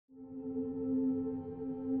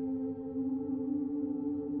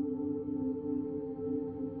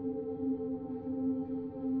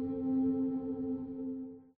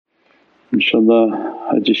InshaAllah,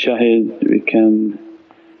 Haji Shahid, we can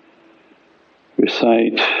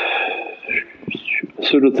recite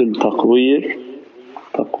Surat al-Taqweer,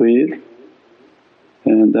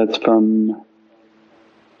 and that's from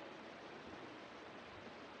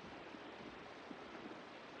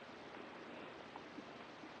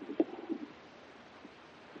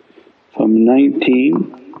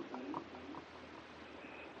 19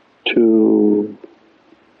 to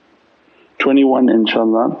 21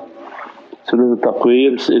 inshaAllah. Surah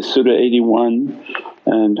al-Taqweer is Surah 81,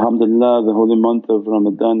 and alhamdulillah the holy month of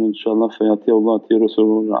Ramadan inshaAllah. فَيَأْتِي اللَّهُ أَتِي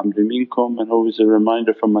رَسُولُهُ الْأَمْرِ مِنكُم. And always a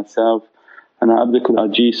reminder from myself, أَنَا عَبْدُكَ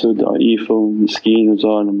الْعَجِيزُ ضَعِيفُ مِسْكِينُ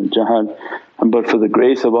ظَالِمُ الْجَهَلِ. And but for the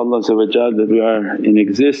grace of Allah that we are in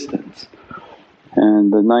existence.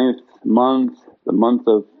 And the 9th month, the month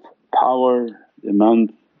of power, the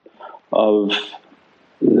month of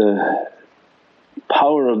the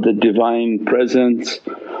power of the Divine Presence,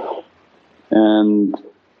 and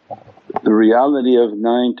the reality of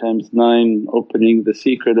 9 times 9, opening the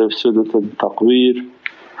secret of Surah al-Taqweer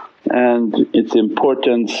and its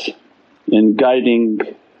importance in guiding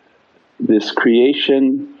this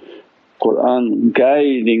creation, Qur'an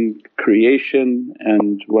guiding creation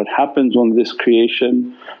and what happens on this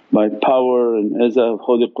creation by power and izzah of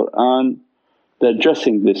Holy Qur'an. They're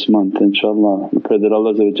addressing this month inshaAllah. We pray that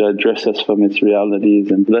Allah address us from its realities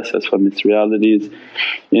and bless us from its realities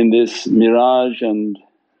in this miraj and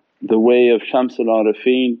the way of Shamsul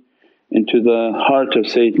Arifin into the heart of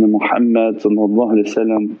Sayyidina Muhammad,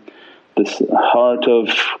 this heart of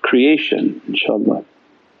creation inshaAllah.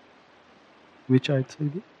 Which ayat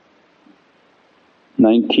Sayyidi?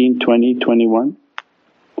 19, 20, 21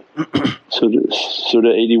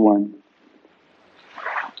 Surah 81.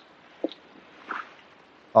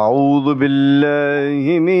 أعوذ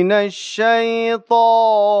بالله من الشيطان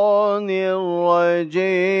الرجيم.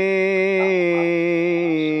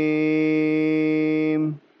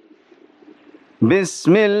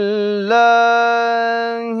 بسم الله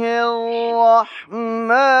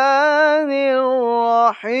الرحمن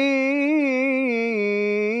الرحيم.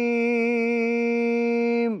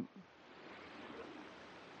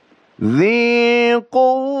 ذي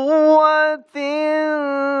قوة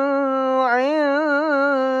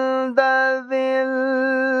عند ذي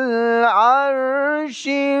العرش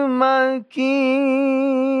مكين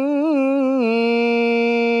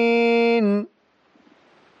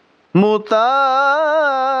مطاع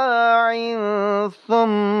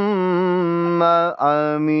ثم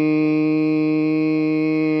أمين.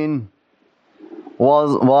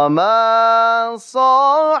 وما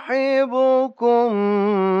صاحبكم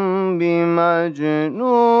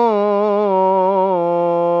بمجنون.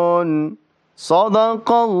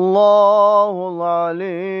 صدق الله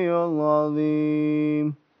العلي العظيم.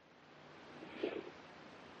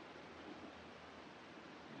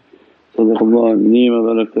 صدق الله al-Azim wa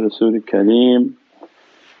baraka Rasul al-Kareem.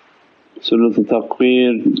 Surah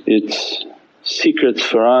al-Taqweer, its secrets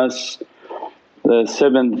for us. The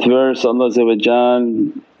 7th verse, Allah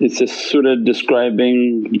it's a surah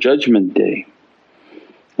describing Judgment Day,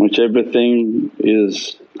 which everything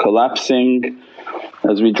is collapsing.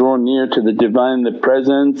 As we draw near to the Divine, the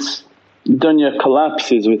Presence, dunya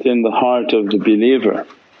collapses within the heart of the believer,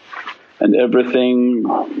 and everything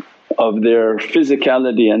of their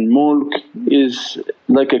physicality and mulk is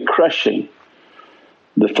like a crushing.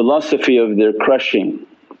 The philosophy of their crushing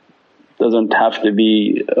doesn't have to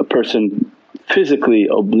be a person physically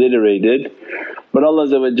obliterated, but Allah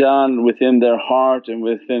within their heart and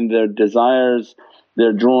within their desires,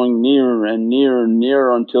 they're drawing nearer and nearer and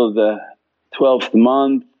nearer until the 12th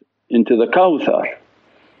month into the Kawthar.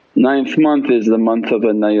 9th month is the month of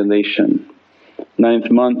annihilation, 9th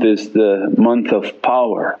month is the month of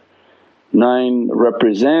power. 9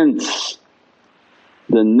 represents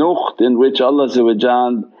the nukht in which Allah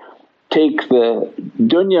take the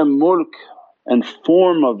dunya mulk and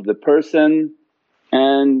form of the person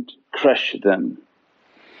and crush them,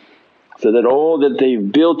 so that all that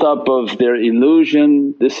they've built up of their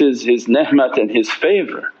illusion, this is His ni'mat and His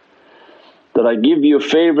favour. That I give you a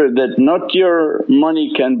favour that not your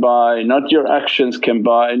money can buy, not your actions can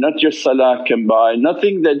buy, not your salah can buy,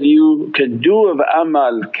 nothing that you can do of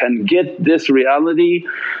amal can get this reality,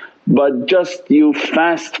 but just you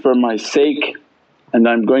fast for my sake, and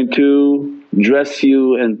I'm going to dress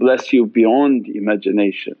you and bless you beyond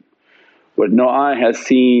imagination. What no eye has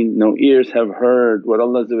seen, no ears have heard, what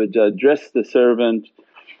Allah dressed the servant.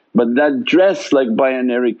 But that dress like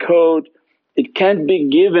binary code, it can't be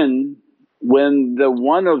given when the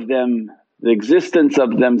one of them, the existence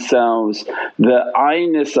of themselves, the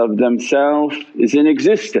I-ness of themselves is in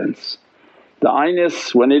existence. The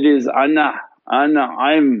I-ness when it is ana, I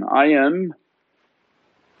am,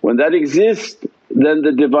 when that exists then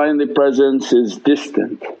the Divinely Presence is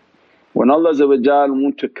distant. When Allah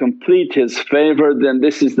want to complete His favour then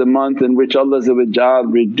this is the month in which Allah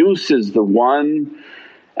reduces the one,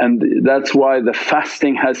 and that's why the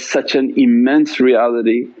fasting has such an immense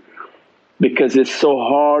reality, because it's so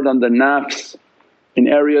hard on the nafs. In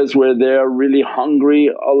areas where they are really hungry,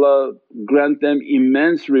 Allah grant them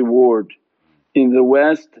immense reward. In the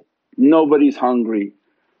West nobody's hungry.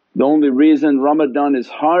 The only reason Ramadan is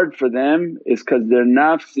hard for them is because their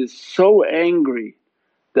nafs is so angry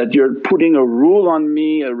that you're putting a rule on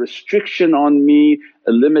me, a restriction on me,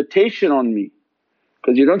 a limitation on me.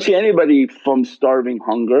 Because you don't see anybody from starving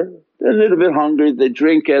hunger, they're a little bit hungry, they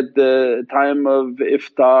drink at the time of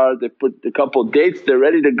iftar, they put a couple dates, they're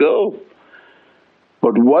ready to go.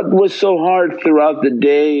 But what was so hard throughout the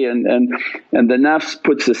day and the nafs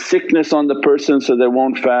puts a sickness on the person so they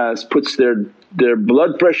won't fast, puts their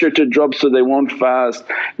blood pressure to drop so they won't fast,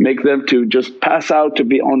 make them to just pass out, to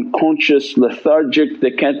be unconscious, lethargic, they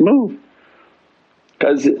can't move.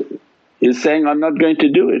 Because is saying, I'm not going to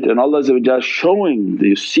do it, and Allah showing,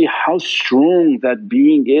 you see how strong that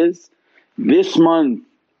being is. This month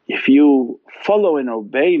if you follow and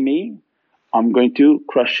obey me I'm going to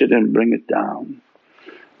crush it and bring it down.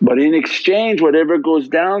 But in exchange whatever goes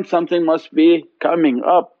down something must be coming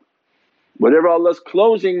up, whatever Allah's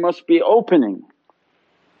closing must be opening,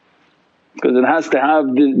 because it has to have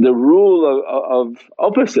the rule of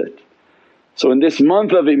opposite. So in this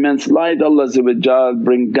month of immense light Allah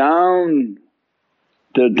bring down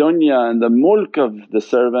the dunya and the mulk of the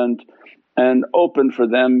servant and open for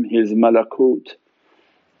them His malakut.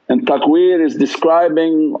 And taqweer is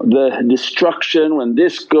describing the destruction when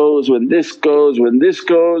this goes, when this goes, when this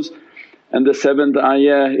goes. And the 7th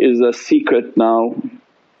ayah is a secret now,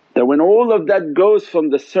 that when all of that goes from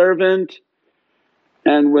the servant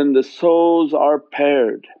and when the souls are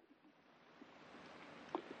paired,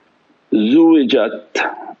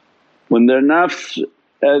 zuwijat, when their nafs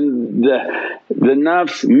and the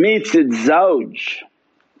nafs meets its zawj,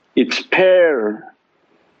 its pair,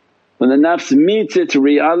 when the nafs meets its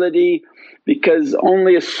reality, because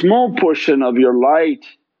only a small portion of your light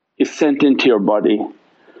is sent into your body.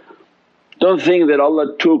 Don't think that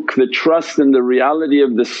Allah took the trust and the reality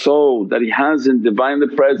of the soul that He has in Divinely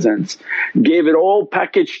Presence, gave it all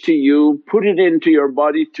packaged to you, put it into your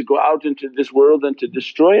body to go out into this world and to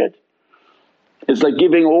destroy it. It's like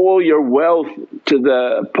giving all your wealth to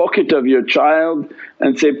the pocket of your child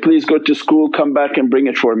and say, please go to school, come back and bring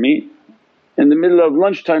it for me. In the middle of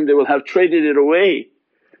lunchtime they will have traded it away.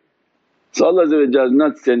 So Allah is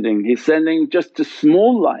not sending, He's sending just a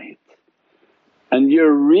small light. And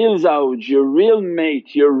your real zawj, your real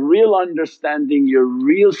mate, your real understanding, your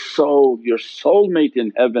real soul, your soulmate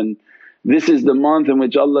in heaven, this is the month in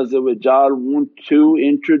which Allah want to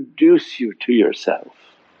introduce you to yourself.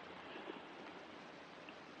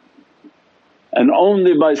 And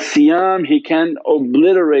only by siyam He can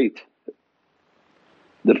obliterate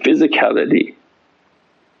the physicality.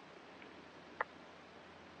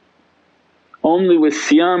 Only with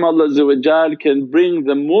siyam Allah can bring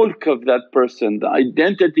the mulk of that person, the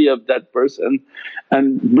identity of that person,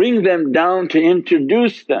 and bring them down to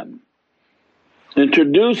introduce them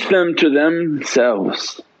to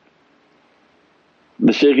themselves.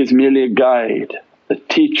 The shaykh is merely a guide, a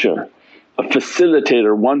teacher, a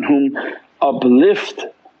facilitator, one whom uplift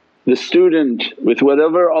the student with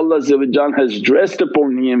whatever Allah has dressed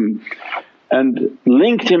upon him and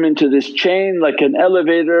linked him into this chain like an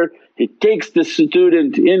elevator. He takes the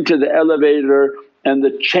student into the elevator and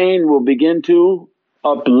the chain will begin to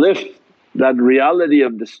uplift that reality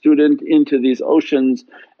of the student into these oceans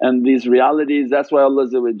and these realities. That's why Allah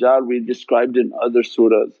we described in other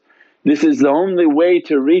surahs. This is the only way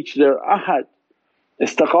to reach their ahad.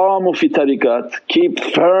 Istaqamu fi tariqat, keep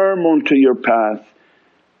firm onto your path.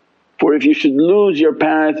 For if you should lose your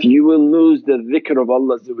path you will lose the dhikr of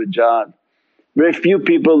Allah. Very few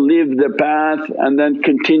people leave their path and then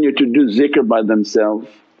continue to do zikr by themselves.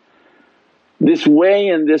 This way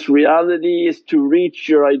and this reality is to reach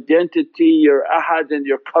your identity, your ahad and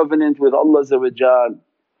your covenant with Allah.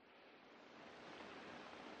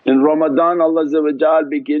 In Ramadan Allah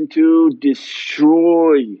begin to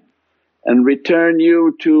destroy and return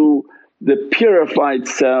you to the purified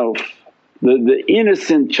self, the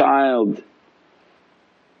innocent child,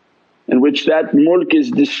 in which that mulk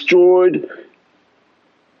is destroyed.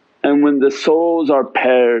 And when the souls are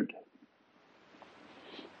paired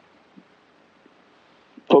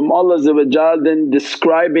from Allah then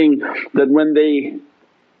describing that when they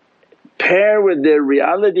pair with their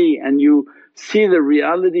reality and you see the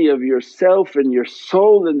reality of yourself and your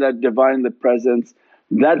soul in that Divine Presence.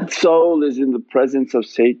 That soul is in the presence of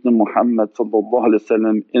Sayyidina Muhammad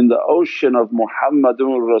in the ocean of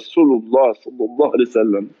Muhammadun Rasulullah.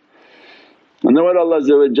 And then what Allah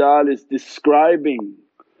is describing,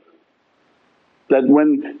 that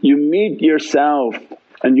when you meet yourself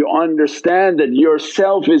and you understand that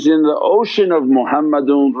yourself is in the ocean of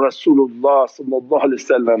Muhammadun Rasulullah,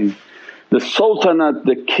 the sultanate,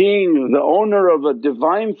 the king, the owner of a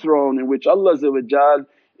divine throne in which Allah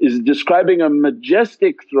is describing a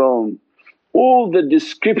majestic throne. All the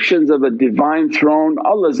descriptions of a divine throne,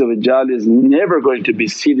 Allah is never going to be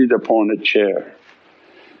seated upon a chair.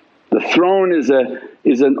 The throne is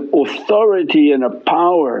an authority and a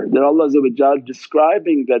power that Allah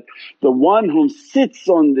describing, that the one whom sits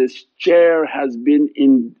on this chair has been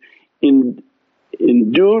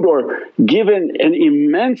endued or given an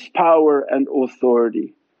immense power and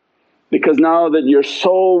authority. Because now that your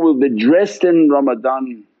soul will be dressed in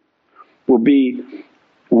Ramadan, will be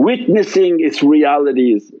witnessing its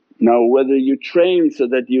realities. Now whether you train so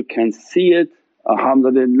that you can see it,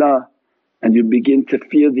 alhamdulillah, and you begin to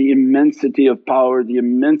feel the immensity of power, the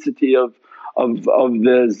immensity of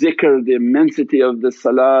the zikr, the immensity of the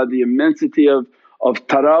salah, the immensity of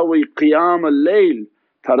taraweeh, qiyam al-layl.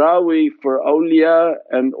 Taraweeh for awliya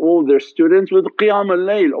and all their students with qiyam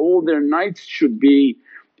al-layl, all their nights should be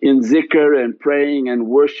in zikr and praying and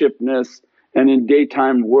worshipness, and in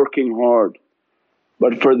daytime working hard.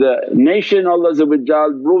 But for the nation Allah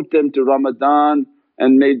brought them to Ramadan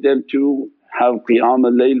and made them to have qiyam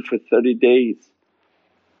al-layl for 30 days.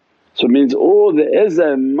 So it means all the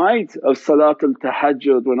izzah and might of Salatul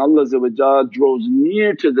Tahajjud, when Allah draws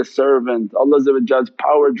near to the servant, Allah's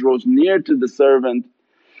power draws near to the servant,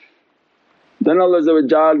 then Allah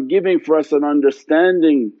giving for us an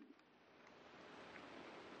understanding.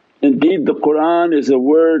 Indeed the Qur'an is a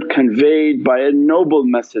word conveyed by a noble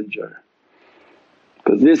messenger.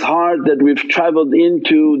 Because this heart that we've travelled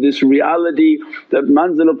into, this reality that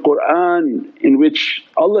manzil of Qur'an in which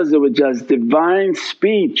Allah's divine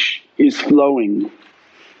speech is flowing.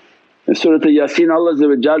 In Surah Yasin Allah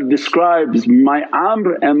describes, my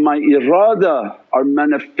amr and my irada are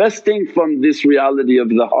manifesting from this reality of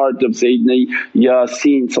the heart of Sayyidina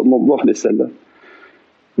Yasin.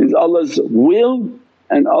 Means Allah's will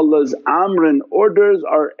and Allah's amr and orders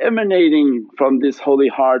are emanating from this holy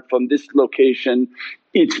heart, from this location.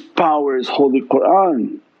 Its power is Holy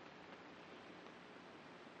Qur'an.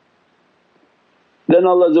 Then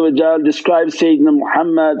Allah describes Sayyidina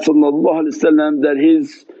Muhammad that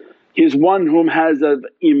he's one whom has of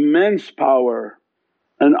immense power,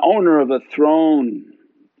 an owner of a throne,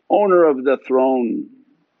 owner of the throne.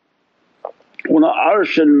 Wa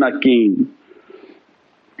arsh al-makeen.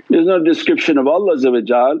 There's no description of Allah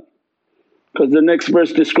because the next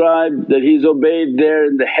verse described that He's obeyed there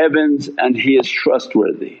in the heavens and He is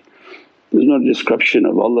trustworthy. There's no description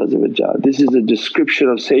of Allah. This is a description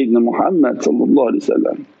of Sayyidina Muhammad.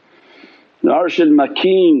 The Arsh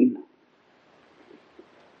al-Makeen,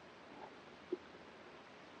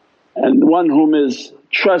 and one whom is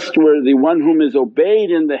trustworthy, one whom is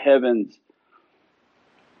obeyed in the heavens.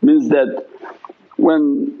 Means that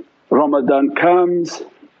when Ramadan comes,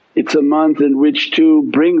 it's a month in which to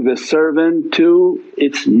bring the servant to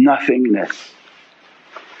its nothingness.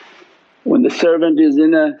 When the servant is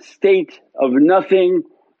in a state of nothing,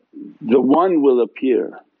 the One will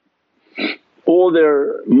appear. All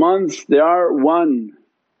their months they are one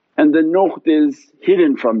and the nuqt is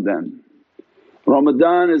hidden from them.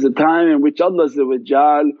 Ramadan is a time in which Allah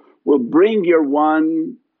will bring your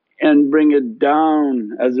one and bring it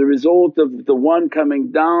down. As a result of the one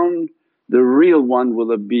coming down, the real one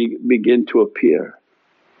will begin to appear.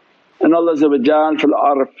 And Allah fil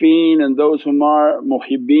arifeen, and those whom are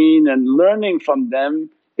muhibbeen and learning from them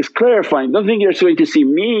is clarifying, don't think you're going to see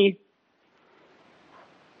me,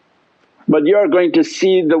 but you are going to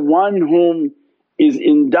see the one whom is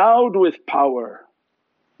endowed with power,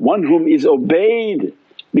 one whom is obeyed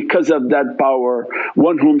because of that power,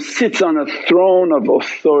 one whom sits on a throne of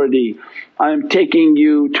authority. I am taking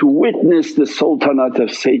you to witness the sultanate of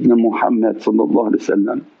Sayyidina Muhammad.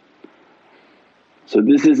 So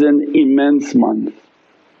this is an immense month,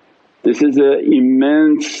 this is an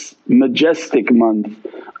immense majestic month,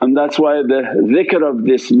 and that's why the dhikr of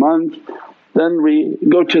this month. Then we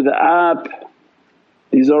go to the app,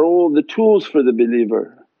 these are all the tools for the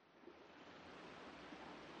believer.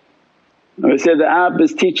 We say the app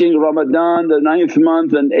is teaching Ramadan, the 9th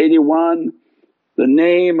month and 81, the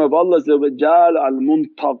name of Allah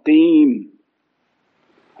Al-Muntaqim.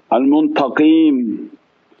 Al-Muntaqim.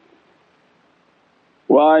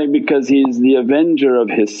 Why? Because he is the avenger of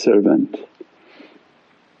his servant.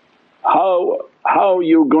 How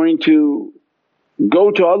you're going to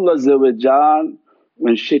go to Allah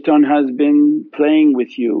when shaitan has been playing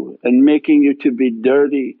with you and making you to be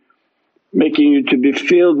dirty, making you to be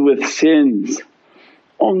filled with sins.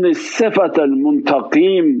 Only Sifat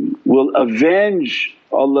al-Muntaqim will avenge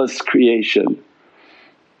Allah's creation.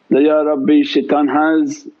 That, Ya Rabbi, shaitan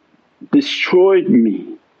has destroyed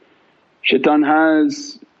me, shaitan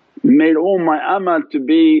has made all my amal to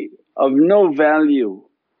be of no value.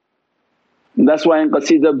 That's why in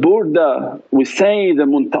Qasida Burda we say the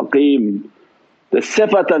Muntaqim, the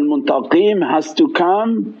Sifat al-Muntaqim has to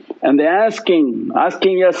come, and they're asking, Ya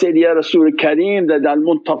Sayyidi Ya Rasul Kareem, that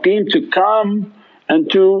al-Muntaqim to come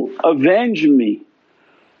and to avenge me.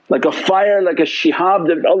 Like a fire, like a shihab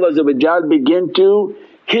that Allah begin to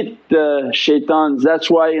hit the shaitans. That's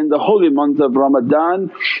why in the holy month of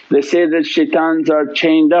Ramadan they say that shaitans are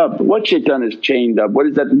chained up. What shaitan is chained up? What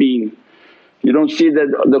does that mean? You don't see that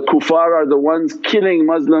the kuffar are the ones killing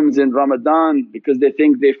Muslims in Ramadan because they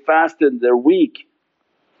think they fasted, they're weak.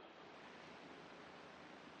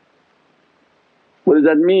 What does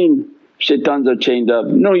that mean? Shaitans are chained up.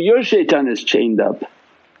 No, your shaitan is chained up,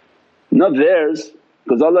 not theirs,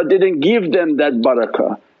 because Allah didn't give them that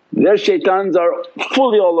barakah. Their shaitans are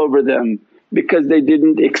fully all over them because they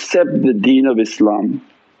didn't accept the deen of Islam.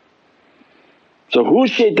 So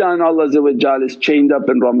whose shaitan Allah is chained up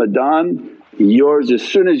in Ramadan? Yours. As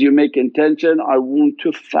soon as you make intention, I want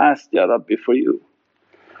to fast Ya Rabbi for you.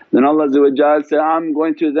 Then Allah say, I'm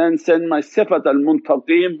going to then send my Sifat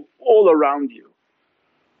al-Muntaqim all around you.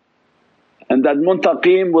 And that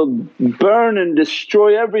Muntaqim will burn and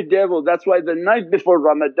destroy every devil. That's why the night before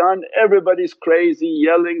Ramadan everybody's crazy,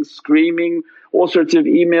 yelling, screaming, all sorts of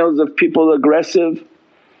emails of people aggressive.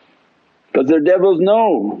 Because their devils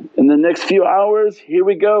know in the next few hours, here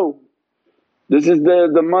we go. This is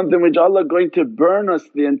the month in which Allah going to burn us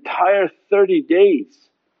the entire 30 days.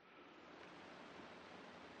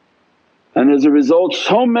 And as a result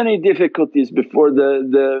so many difficulties before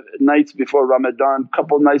the nights before Ramadan,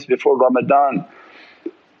 couple nights before Ramadan.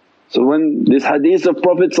 So when this hadith of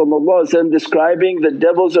Prophet describing the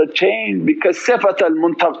devils are chained because Sifat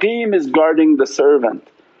al-Muntaqim is guarding the servant.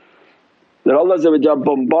 That Allah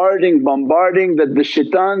bombarding that the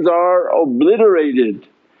shaitans are obliterated.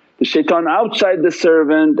 The shaitan outside the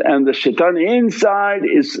servant and the shaitan inside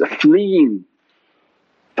is fleeing.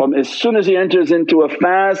 From as soon as he enters into a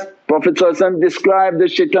fast, Prophet described the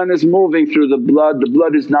shaitan is moving through the blood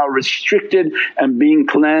is now restricted and being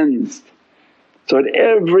cleansed. So at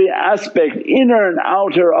every aspect, inner and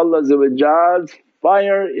outer, Allah's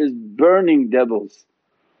fire is burning devils,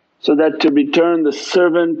 so that to return the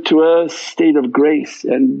servant to a state of grace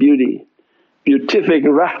and beauty, beatific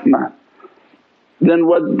rahmah. Then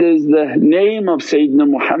what is the name of Sayyidina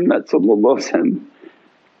Muhammad?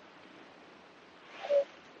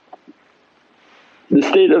 The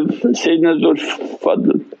state of Sayyidina Zul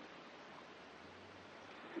Fadl.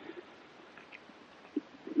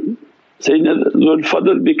 Sayyidina Zul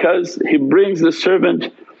Fadl, because he brings the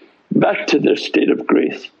servant back to their state of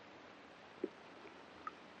grace.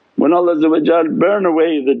 When Allah burn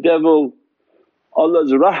away the devil,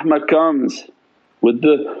 Allah's rahmah comes with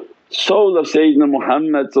the soul of Sayyidina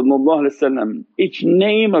Muhammad. Each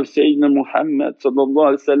name of Sayyidina Muhammad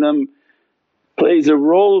plays a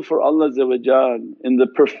role for Allah in the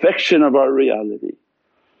perfection of our reality.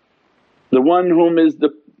 The one whom is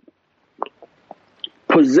the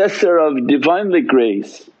possessor of Divinely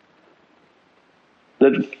grace,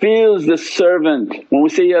 that feels the servant. When we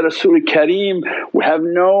say, Ya Rasul Kareem, we have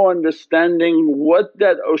no understanding what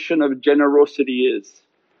that ocean of generosity is.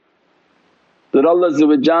 That Allah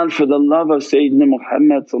for the love of Sayyidina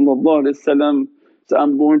Muhammad so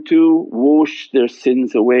I'm going to wash their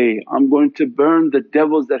sins away, I'm going to burn the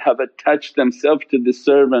devils that have attached themselves to the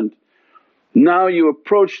servant. Now you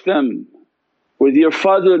approach them with your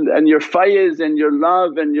fadl and your faiz and your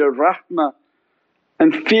love and your rahmah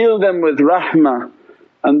and fill them with rahmah.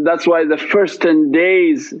 And that's why the first 10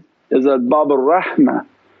 days is at Bab al-Rahmah,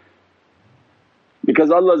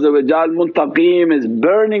 because Allah Muntaqim is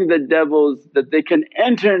burning the devils that they can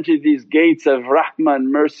enter into these gates of rahmah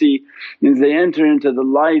and mercy, means they enter into the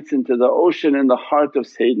lights, into the ocean in the heart of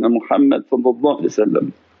Sayyidina Muhammad.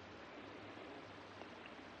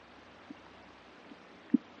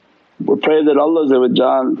 We pray that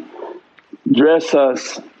Allah dress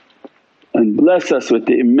us and bless us with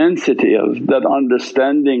the immensity of that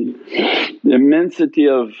understanding, the immensity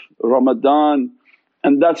of Ramadan.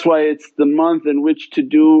 And that's why it's the month in which to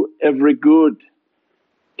do every good.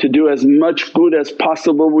 to do as much good as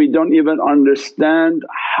possible. We don't even understand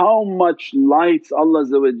how much lights Allah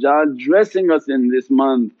dressing us in this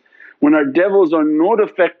month, when our devils are not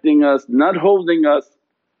affecting us, not holding us,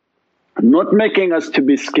 not making us to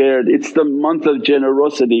be scared. It's the month of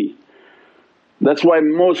generosity. That's why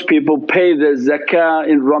most people pay their zakah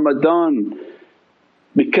in Ramadan,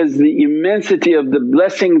 because the immensity of the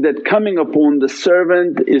blessing that coming upon the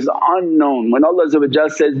servant is unknown. When Allah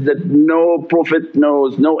says that, no Prophet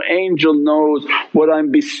knows, no angel knows what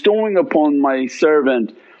I'm bestowing upon my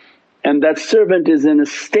servant, and that servant is in a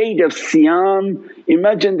state of siyam,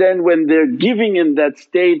 imagine then when they're giving in that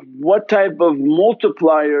state, what type of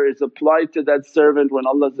multiplier is applied to that servant when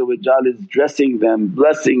Allah is dressing them,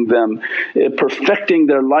 blessing them, perfecting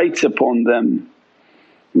their lights upon them.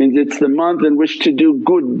 Means it's the month in which to do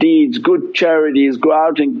good deeds, good charities, go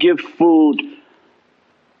out and give food,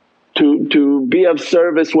 to be of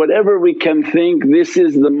service, whatever we can think. This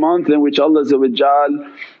is the month in which Allah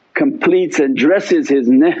completes and dresses His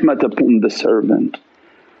ni'mat upon the servant.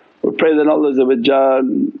 We pray that Allah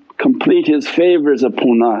complete His favours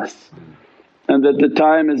upon us, and that the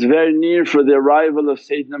time is very near for the arrival of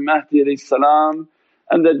Sayyidina Mahdi,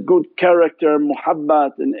 and that good character,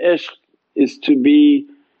 muhabbat and ishq is to be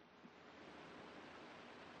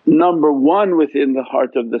number one within the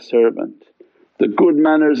heart of the servant. The good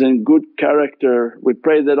manners and good character, we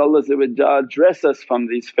pray that Allah dress us from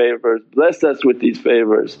these favours, bless us with these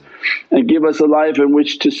favours, and give us a life in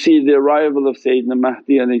which to see the arrival of Sayyidina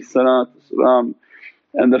Mahdi and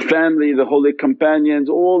the family, the holy companions,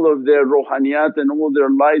 all of their ruhaniyat and all their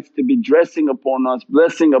lights to be dressing upon us,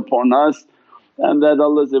 blessing upon us, and that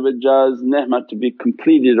Allah's ni'mat to be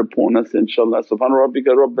completed upon us inshaAllah. Subhana rabbika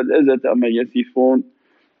rabbil izzati amma yasifoon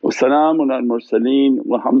wa salaamun al mursaleen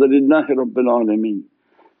walhamdulillahi rabbil alameen.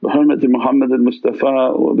 Bi hurmati Muhammad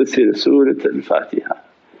al-Mustafa wa bi siri Surat al-Fatiha.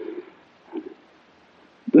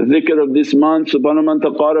 The dhikr of this month, subhana man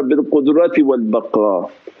taqara bil qudrati wal baqa.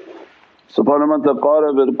 Subhana man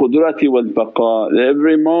taqara bil qudrati wal baqa.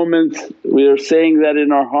 Every moment we are saying that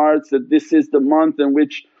in our hearts, that this is the month in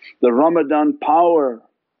which the Ramadan power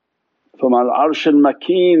from Al-Arsh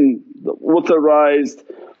al-Makeen, the authorized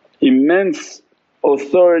immense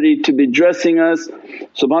authority to be dressing us.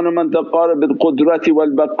 Subhana man taqara bil qudrati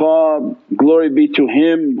wal baqa, glory be to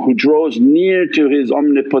Him who draws near to His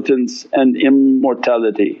omnipotence and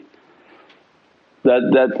immortality.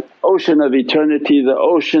 That ocean of eternity, the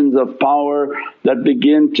oceans of power that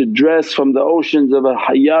begin to dress from the oceans of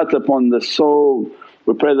hayat upon the soul.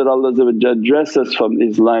 We pray that Allah dress us from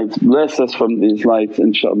these lights, bless us from these lights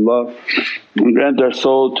inshaAllah, and grant our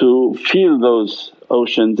soul to feel those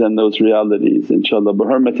oceans and those realities inshaAllah. Bi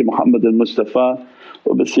hurmati Muhammad al-Mustafa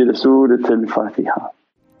wa bi siri Surat al-Fatiha.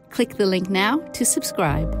 Click the link now to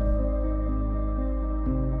subscribe.